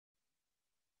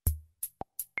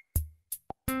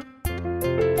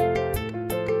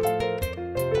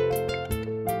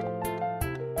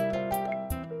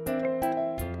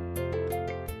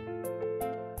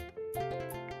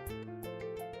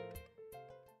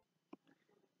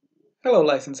Hello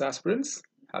license aspirants,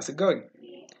 how's it going?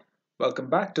 Welcome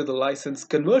back to the license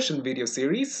conversion video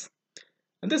series.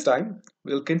 And this time,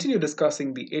 we'll continue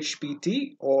discussing the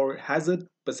HPT or Hazard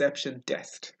Perception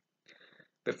Test.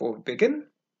 Before we begin,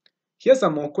 here's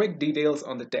some more quick details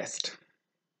on the test.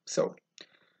 So,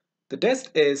 the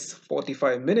test is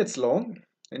 45 minutes long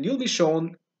and you'll be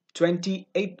shown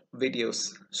 28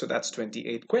 videos, so that's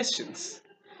 28 questions.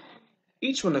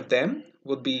 Each one of them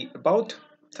would be about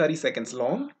 30 seconds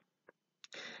long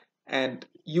and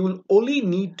you will only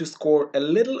need to score a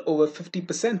little over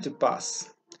 50% to pass.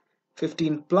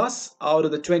 15 plus out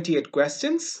of the 28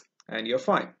 questions and you're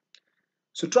fine.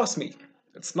 So trust me,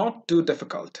 it's not too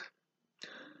difficult.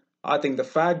 I think the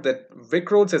fact that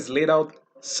VicRoads has laid out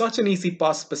such an easy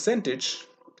pass percentage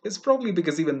is probably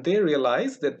because even they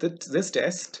realize that this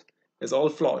test is all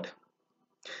flawed.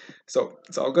 So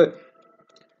it's all good.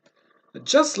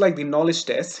 Just like the knowledge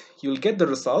test, you'll get the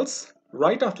results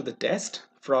right after the test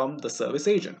from the service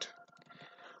agent.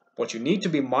 What you need to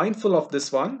be mindful of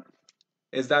this one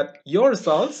is that your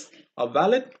results are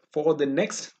valid for the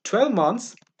next 12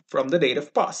 months from the date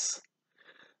of pass.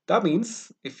 That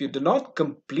means if you do not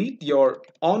complete your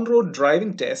on-road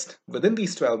driving test within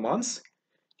these 12 months,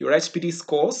 your HPT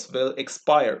scores will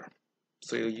expire.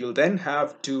 So you'll then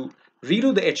have to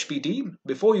redo the HPT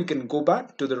before you can go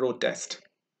back to the road test.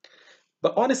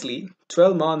 But honestly,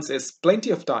 12 months is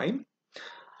plenty of time,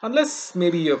 unless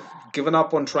maybe you've given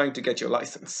up on trying to get your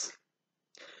license.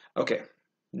 Okay,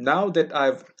 now that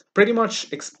I've pretty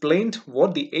much explained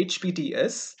what the HPT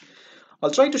is, I'll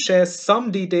try to share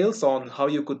some details on how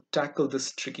you could tackle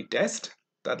this tricky test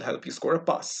that'll help you score a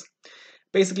pass.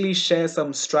 Basically, share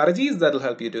some strategies that'll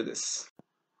help you do this.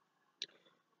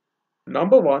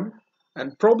 Number one,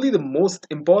 and probably the most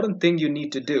important thing you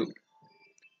need to do,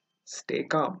 stay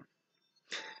calm.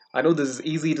 I know this is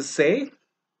easy to say,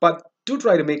 but do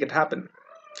try to make it happen.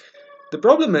 The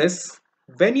problem is,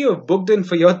 when you have booked in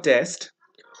for your test,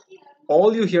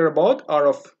 all you hear about are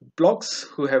of blogs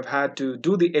who have had to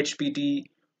do the HPT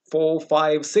 4,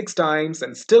 5, 6 times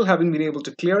and still haven't been able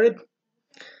to clear it.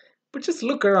 But just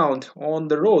look around on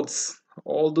the roads.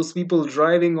 All those people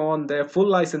driving on their full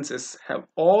licenses have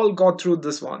all got through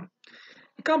this one.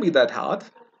 It can't be that hard.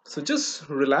 So just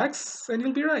relax and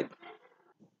you'll be right.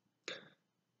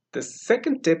 The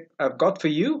second tip I've got for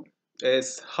you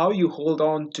is how you hold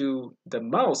on to the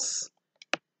mouse,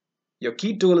 your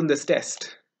key tool in this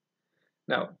test.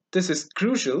 Now, this is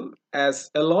crucial as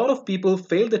a lot of people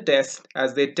fail the test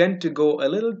as they tend to go a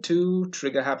little too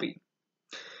trigger happy.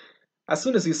 As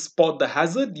soon as you spot the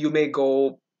hazard, you may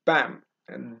go bam,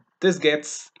 and this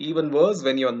gets even worse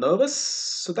when you're nervous.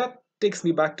 So that takes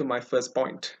me back to my first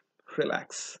point,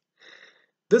 relax.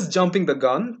 This jumping the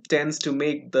gun tends to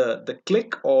make the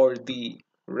click or the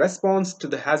response to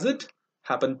the hazard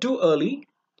happen too early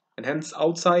and hence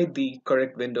outside the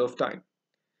correct window of time.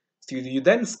 So you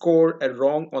then score a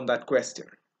wrong on that question.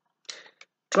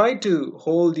 Try to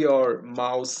hold your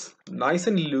mouse nice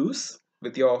and loose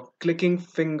with your clicking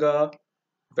finger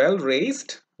well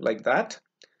raised like that.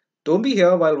 Don't be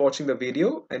here while watching the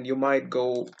video and you might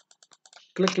go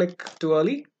click click too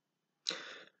early.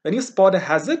 When you spot a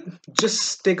hazard,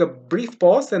 just take a brief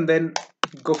pause and then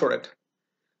go for it.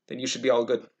 Then you should be all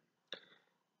good.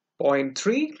 Point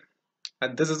 3,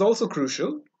 and this is also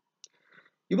crucial,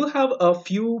 you will have a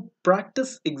few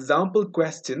practice example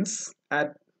questions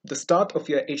at the start of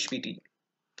your HPT.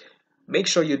 Make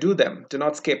sure you do them, do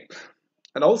not skip.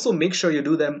 And also make sure you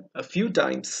do them a few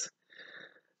times.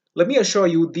 Let me assure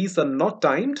you, these are not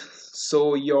timed,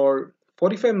 so your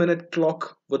 45-minute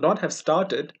clock would not have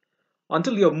started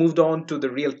until you have moved on to the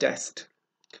real test.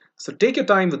 So take your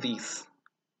time with these.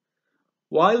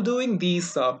 While doing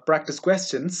these practice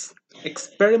questions,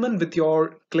 experiment with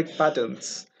your click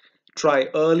patterns. Try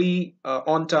early,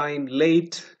 on time,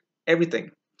 late,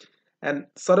 everything. And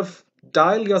sort of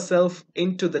dial yourself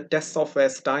into the test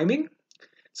software's timing.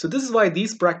 So this is why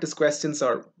these practice questions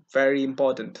are very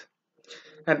important.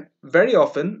 And very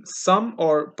often, some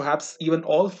or perhaps even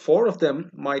all 4 of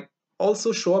them might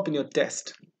also show up in your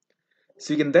test.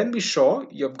 So you can then be sure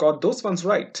you've got those ones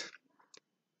right.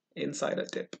 Insider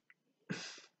tip.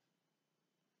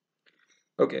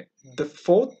 Okay, the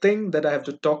fourth thing that I have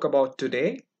to talk about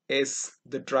today is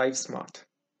the DriveSmart.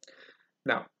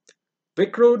 Now,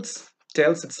 VicRoads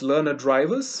tells its learner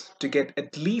drivers to get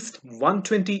at least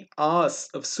 120 hours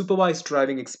of supervised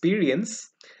driving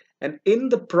experience, and in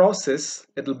the process,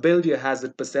 it'll build your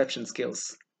hazard perception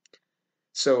skills.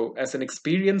 So, as an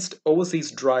experienced overseas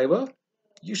driver,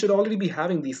 you should already be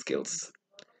having these skills.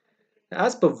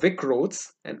 As per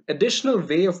VicRoads, an additional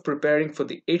way of preparing for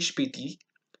the HPT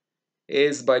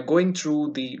is by going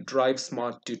through the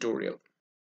DriveSmart tutorial.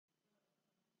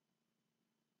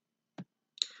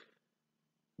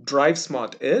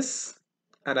 DriveSmart is,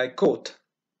 and I quote,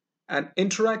 an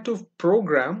interactive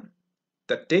program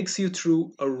that takes you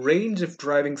through a range of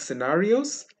driving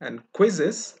scenarios and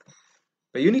quizzes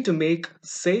where you need to make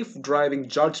safe driving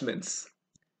judgments.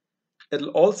 It'll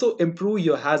also improve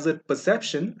your hazard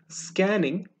perception,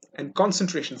 scanning, and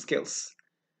concentration skills.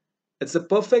 It's the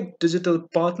perfect digital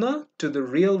partner to the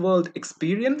real-world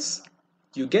experience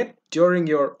you get during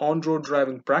your on-road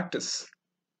driving practice.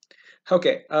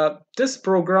 Okay, this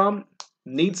program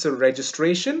needs a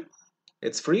registration.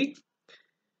 It's free.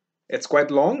 It's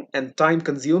quite long and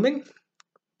time-consuming,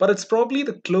 but it's probably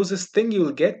the closest thing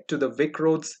you'll get to the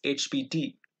VicRoads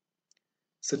HPT.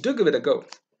 So do give it a go.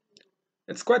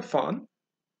 It's quite fun.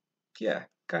 Yeah,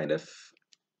 kind of.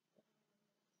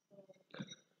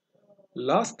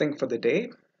 Last thing for the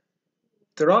day,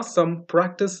 there are some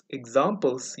practice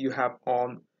examples you have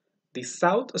on the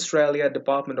South Australia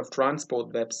Department of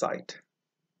Transport website.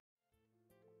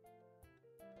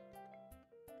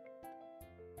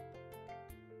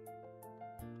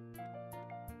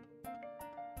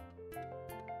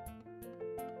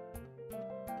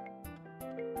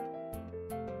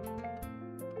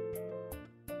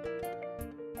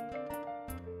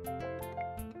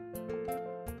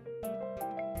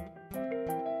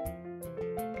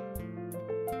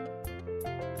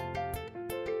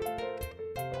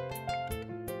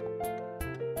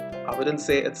 I wouldn't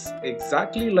say it's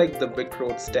exactly like the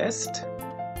VicRoads test,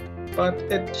 but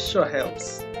it sure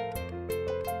helps.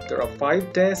 There are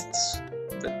 5 tests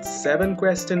with 7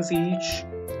 questions each,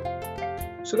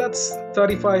 so that's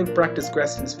 35 practice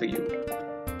questions for you.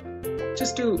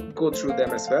 Just to go through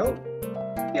them as well.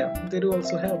 Yeah, they do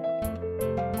also help.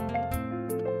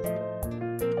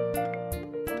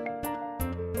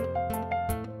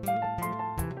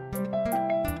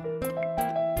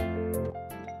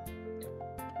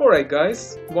 Alright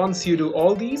guys, once you do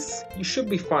all these, you should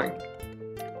be fine.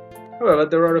 However,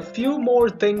 there are a few more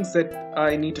things that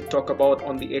I need to talk about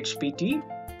on the HPT,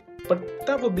 but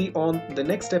that will be on the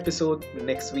next episode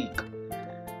next week.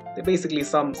 They're basically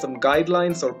some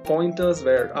guidelines or pointers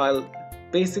where I'll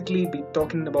basically be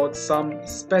talking about some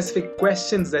specific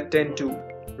questions that tend to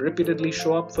repeatedly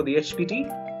show up for the HPT.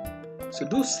 So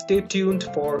do stay tuned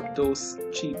for those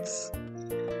cheats.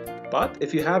 But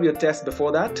if you have your test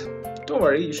before that, don't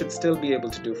worry, you should still be able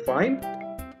to do fine.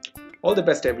 All the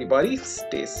best everybody,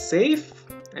 stay safe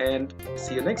and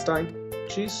see you next time.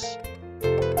 Cheers.